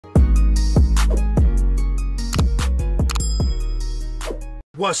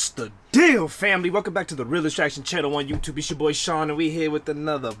What's the deal, family? Welcome back to the Real Distraction channel on YouTube. It's your boy Sean, and we here with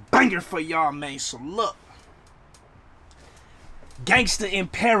another banger for y'all, man. So look, Gangsta in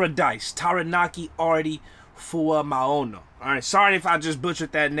Paradise, Taranaki Ardie Fuimaono. Alright, sorry if I just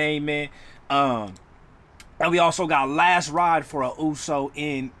butchered that name, man. And we also got Last Ride for a Uso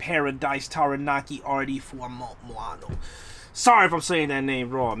in Paradise, Taranaki Ardie Fuimaono. Sorry if I'm saying that name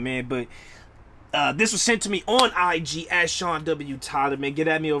wrong, man, but this was sent to me on IG at Sean W. Tyler, man. Get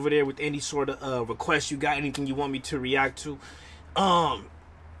at me over there with any sort of request you got, anything you want me to react to. I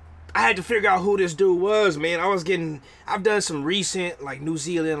had to figure out who this dude was, man. I've done some recent, like, New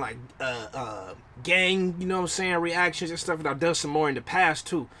Zealand, like, gang, you know what I'm saying, reactions and stuff, and I've done some more in the past,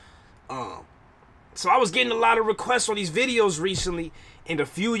 too. So I was getting a lot of requests on these videos recently, and a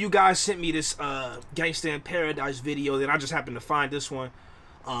few of you guys sent me this Gangsta in Paradise video, then I just happened to find this one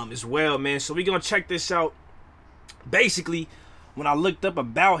as well, man. So we're gonna check this out. Basically, when I looked up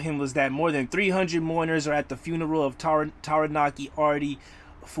about him, was that more than 300 mourners are at the funeral of Taranaki Ardie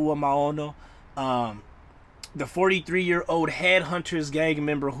Fuimaono, the 43-year-old headhunters gang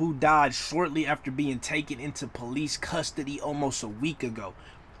member who died shortly after being taken into police custody almost a week ago.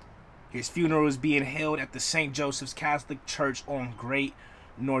 His funeral is being held at the St. Joseph's Catholic Church on Great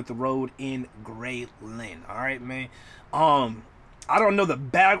North Road in Grey Lynn. All right, man. I don't know the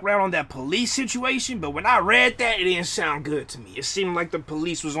background on that police situation, but when I read that, it didn't sound good to me. It seemed like the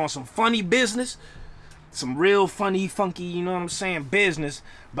police was on some funny business, some real funny, funky, you know what I'm saying, business.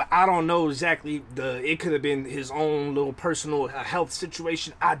 But I don't know exactly. It could have been his own little personal health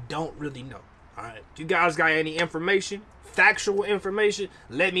situation. I don't really know. All right, if you guys got any information, factual information,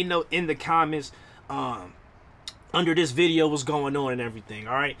 let me know in the comments under this video what's going on and everything.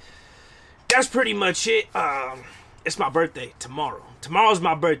 All right, that's pretty much it. It's my birthday tomorrow. Tomorrow's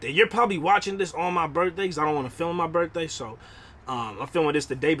my birthday. You're probably watching this on my birthday because I don't want to film my birthday. So I'm filming this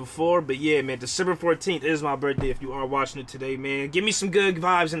the day before. But yeah, man, December 14th is my birthday if you are watching it today, man. Give me some good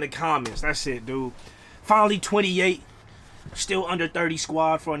vibes in the comments. That's it, dude. Finally 28. Still under 30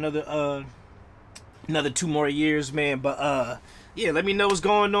 squad for another 2 more years, man. But yeah, let me know what's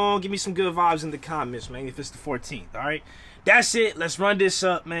going on. Give me some good vibes in the comments, man, if it's the 14th. All right. That's it. Let's run this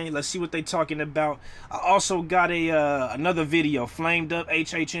up, man. Let's see what they talking about. I also got another video, Flamed Up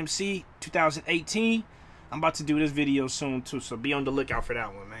HHMC 2018. I'm about to do this video soon too, so be on the lookout for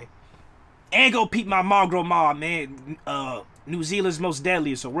that one, man. And go peep my Mongrel Mob, man. New Zealand's most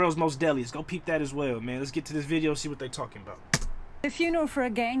deadliest, or world's most deadliest. Go peep that as well, man. Let's get to this video, see what they talking about. The funeral for a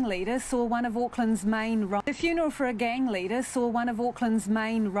gang leader saw one of Auckland's main roads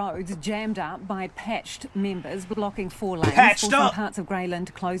jammed up by patched members, blocking 4 lanes, forcing parts of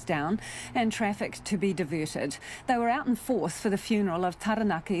Greyland closed down and traffic to be diverted. They were out in force for the funeral of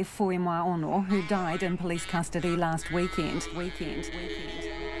Taranaki Fuimaono, who died in police custody last weekend.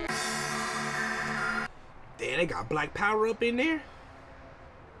 Damn, they got Black Power up in there.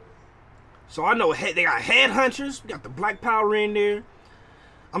 So I know they got headhunters. We got the Black Power in there.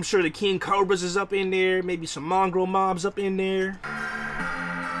 I'm sure the King Cobras is up in there. Maybe some Mongrel Mobs up in there.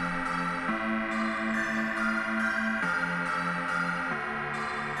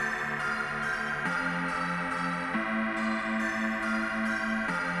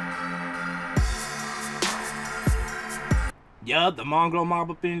 Yup, the Mongrel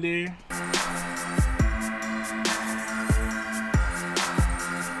Mob up in there.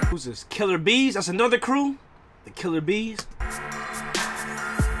 Who's this? Killer Bees? That's another crew? The Killer Bees?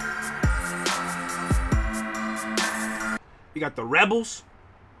 We got the Rebels.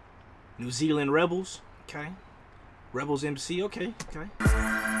 New Zealand Rebels. Okay. Rebels MC. Okay.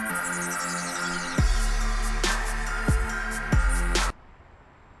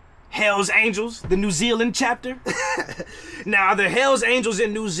 Hell's Angels, the New Zealand chapter. Now, the Hell's Angels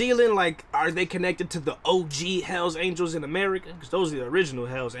in New Zealand, like, are they connected to the OG Hell's Angels in America? Because those are the original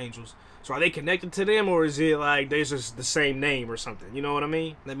Hell's Angels. So are they connected to them, or is it like there's just the same name or something? You know what I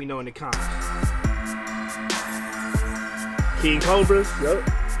mean? Let me know in the comments. King Cobras, yup.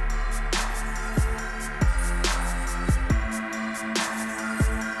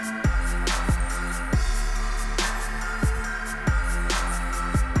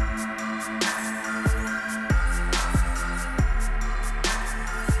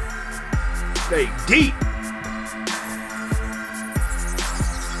 Stay deep.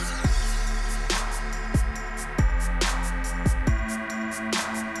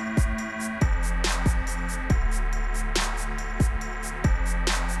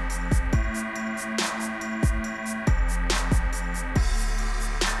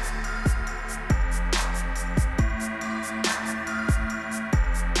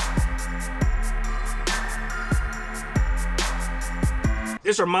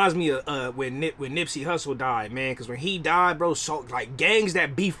 This reminds me of when Nipsey Hussle died, man. Because when he died, bro, so like gangs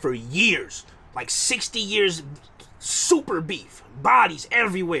that beef for years, like 60 years, super beef, bodies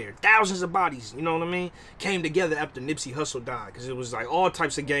everywhere, thousands of bodies, you know what I mean, came together after Nipsey Hussle died. Because it was like all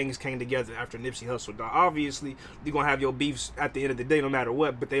types of gangs came together after Nipsey Hussle died. Obviously, you're gonna have your beefs at the end of the day, no matter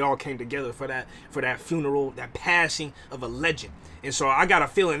what. But they all came together for that funeral, that passing of a legend. And so I got a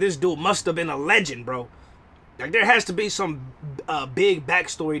feeling this dude must have been a legend, bro. Like, there has to be some big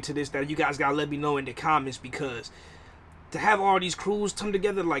backstory to this that you guys gotta let me know in the comments, because to have all these crews come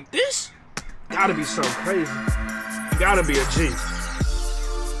together like this, gotta be so crazy. You gotta be a G.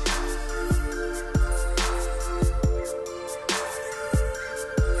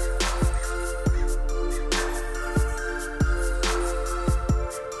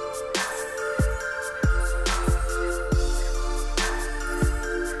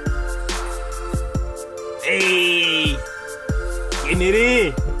 Hey, getting it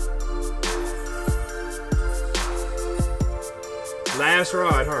in. Last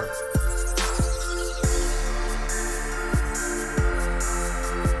ride, huh?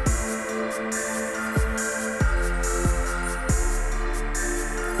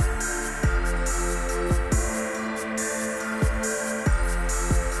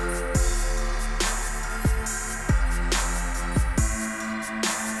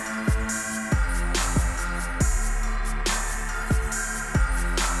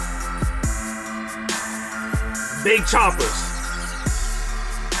 Big choppers.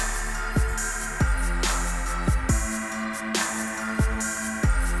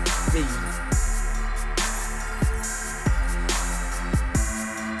 Hey.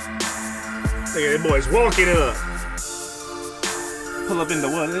 Look at that boys walking it up. Pull up in the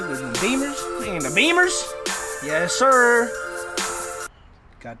what? The Beamers? And the Beamers? Yes, sir.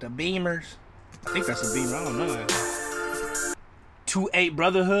 Got the Beamers. I think that's a Beamer. I don't know. 2-8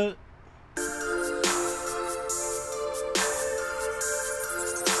 Brotherhood.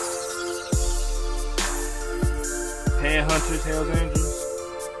 Hunters, Hells Angels.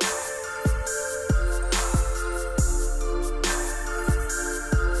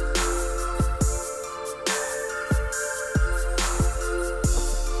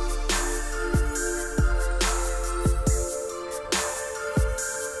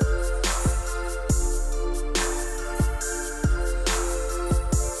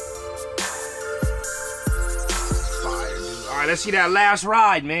 Fire, dude. All right, let's see that last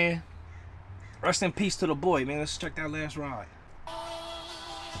ride, man. Rest in peace to the boy, man. Let's check that last ride.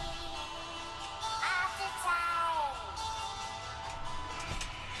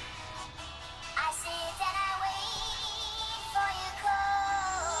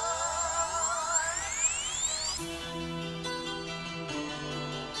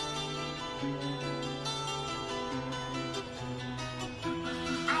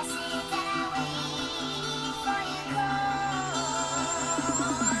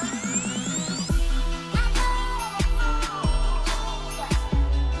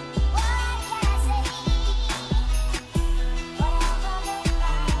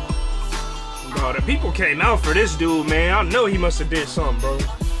 Oh, the people came out for this dude, man. I know he must have did something, bro.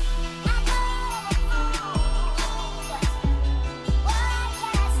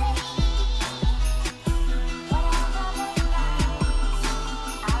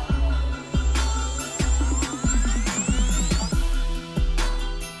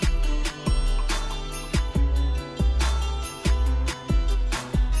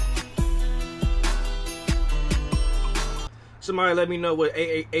 Somebody let me know what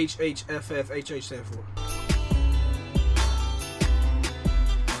AHHFFHH stand for.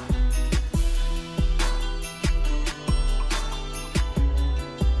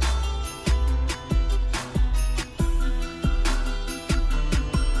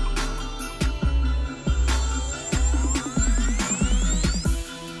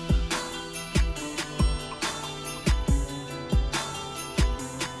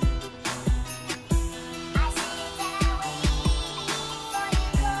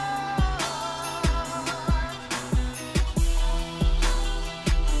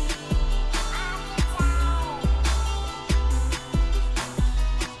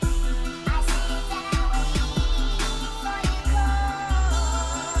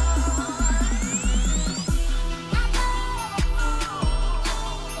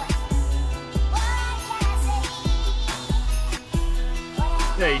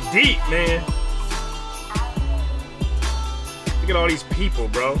 They deep, man. Look at all these people,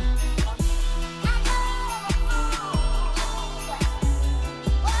 bro.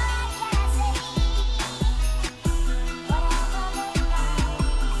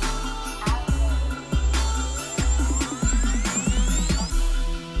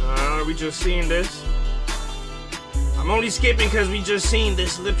 just seen this. I'm only skipping because we just seen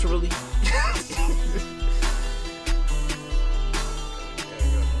this, literally.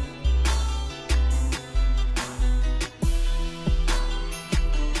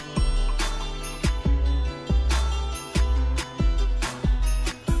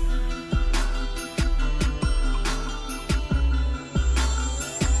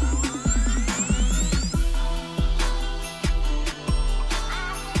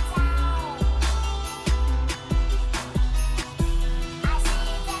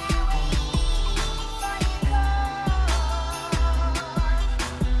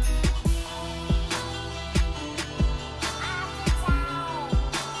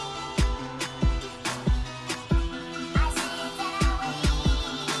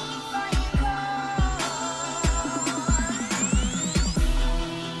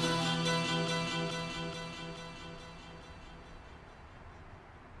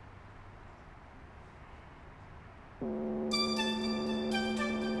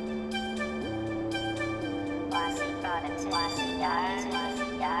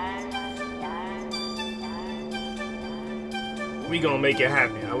 We gonna make it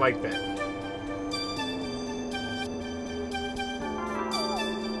happen. I like that.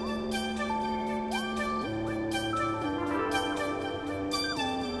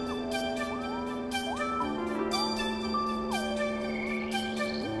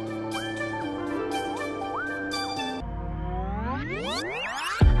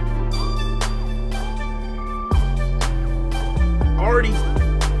 Ardie.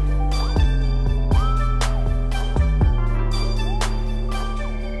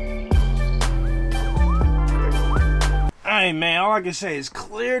 Hey man, all I can say is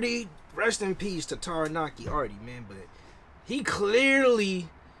clearly rest in peace to Taranaki Ardie, man. But he clearly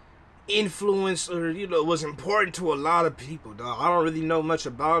influenced, or was important to a lot of people, dog. I don't really know much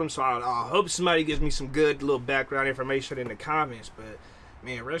about him, so I hope somebody gives me some good little background information in the comments. But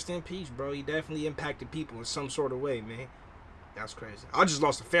man, rest in peace, bro. He definitely impacted people in some sort of way, man. That's crazy. I just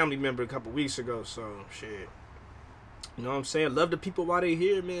lost a family member a couple weeks ago, so shit. You know what I'm saying? Love the people while they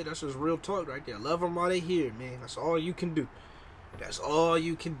here, man. That's just real talk right there. Love them while they here, man. That's all you can do. That's all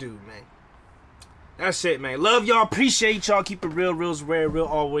you can do, man. That's it, man. Love y'all. Appreciate y'all. Keep it real. Real's where real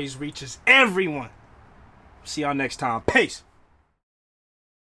always reaches everyone. See y'all next time. Peace.